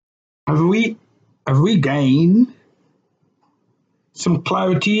Have we gained some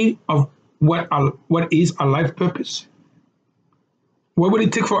clarity of what is our life purpose? What will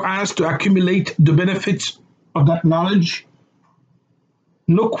it take for us to accumulate the benefits of that knowledge?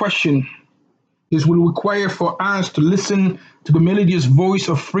 No question. This will require for us to listen to the melodious voice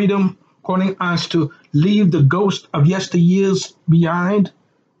of freedom calling us to leave the ghost of yesteryears behind,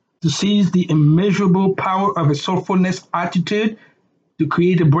 to seize the immeasurable power of a soulfulness attitude, to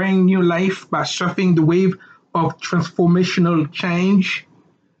create a brand new life by surfing the wave of transformational change,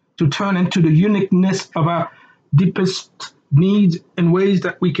 to turn into the uniqueness of our deepest needs in ways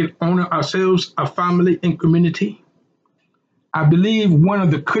that we can honor ourselves, our family, and community. I believe one of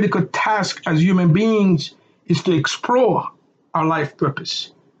the critical tasks as human beings is to explore our life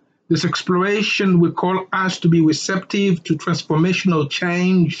purpose. This exploration will call us to be receptive to transformational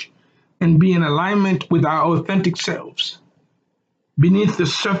change and be in alignment with our authentic selves. Beneath the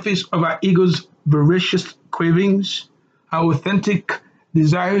surface of our ego's voracious cravings, our authentic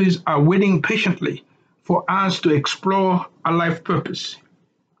desires are waiting patiently for us to explore our life purpose.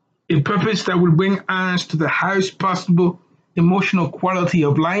 A purpose that will bring us to the highest possible emotional quality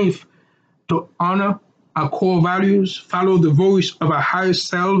of life, to honor our core values, follow the voice of our highest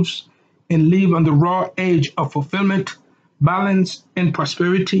selves, and live on the raw edge of fulfillment, balance, and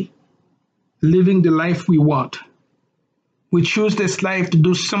prosperity, living the life we want. We choose this life to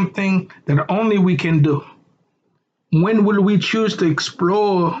do something that only we can do. When will we choose to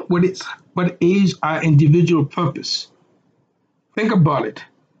explore what is our individual purpose? Think about it.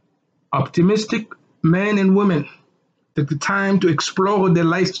 Optimistic men and women take the time to explore their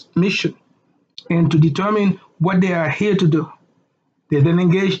life's mission and to determine what they are here to do. They then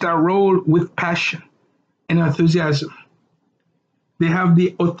engage that role with passion and enthusiasm. They have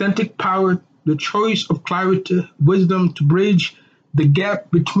the authentic power, the choice of clarity, wisdom to bridge the gap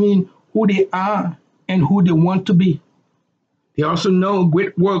between who they are and who they want to be. They also know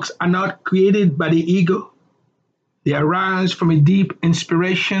great works are not created by the ego. They arise from a deep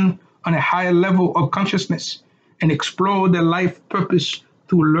inspiration on a higher level of consciousness and explore their life purpose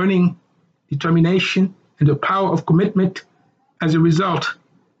through learning, determination, and the power of commitment. As a result,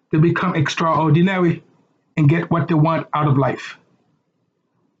 they become extraordinary and get what they want out of life.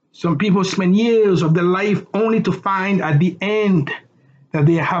 Some people spend years of their life only to find at the end that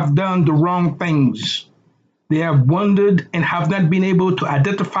they have done the wrong things. They have wondered and have not been able to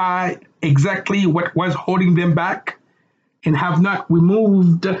identify exactly what was holding them back and have not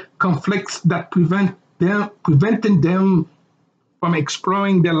removed conflicts that preventing them from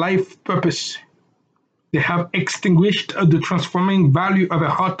exploring their life purpose. They have extinguished the transforming value of a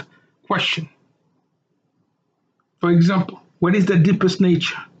hot question. For example, what is their deepest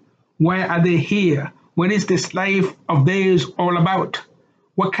nature? Why are they here? What is this life of theirs all about?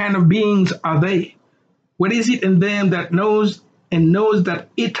 What kind of beings are they? What is it in them that knows and knows that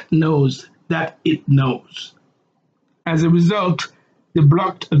it knows that it knows? As a result, they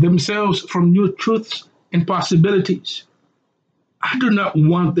blocked themselves from new truths and possibilities. I do not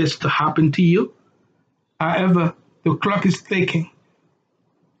want this to happen to you. However, the clock is ticking.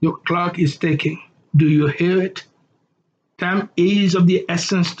 Your clock is ticking. Do you hear it? Time is of the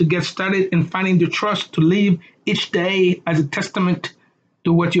essence to get started in finding the trust to live each day as a testament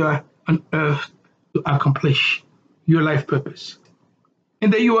to what you are on earth to accomplish, your life purpose.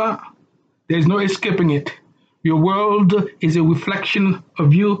 And there you are. There's no escaping it. Your world is a reflection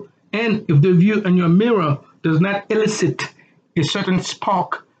of you, and if the view in your mirror does not elicit a certain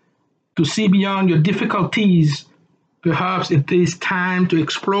spark to see beyond your difficulties, perhaps it is time to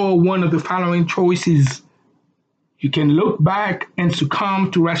explore one of the following choices. You can look back and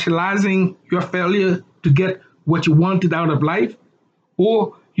succumb to rationalizing your failure to get what you wanted out of life,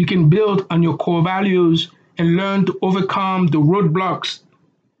 or you can build on your core values and learn to overcome the roadblocks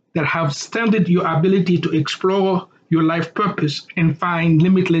that have stunted your ability to explore your life purpose and find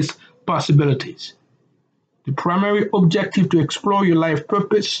limitless possibilities. The primary objective to explore your life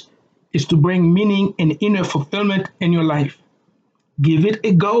purpose is to bring meaning and inner fulfillment in your life. Give it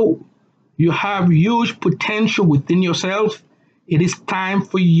a go. You have huge potential within yourself. It is time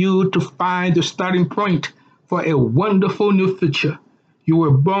for you to find the starting point for a wonderful new future. You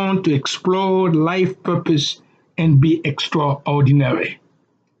were born to explore life purpose and be extraordinary.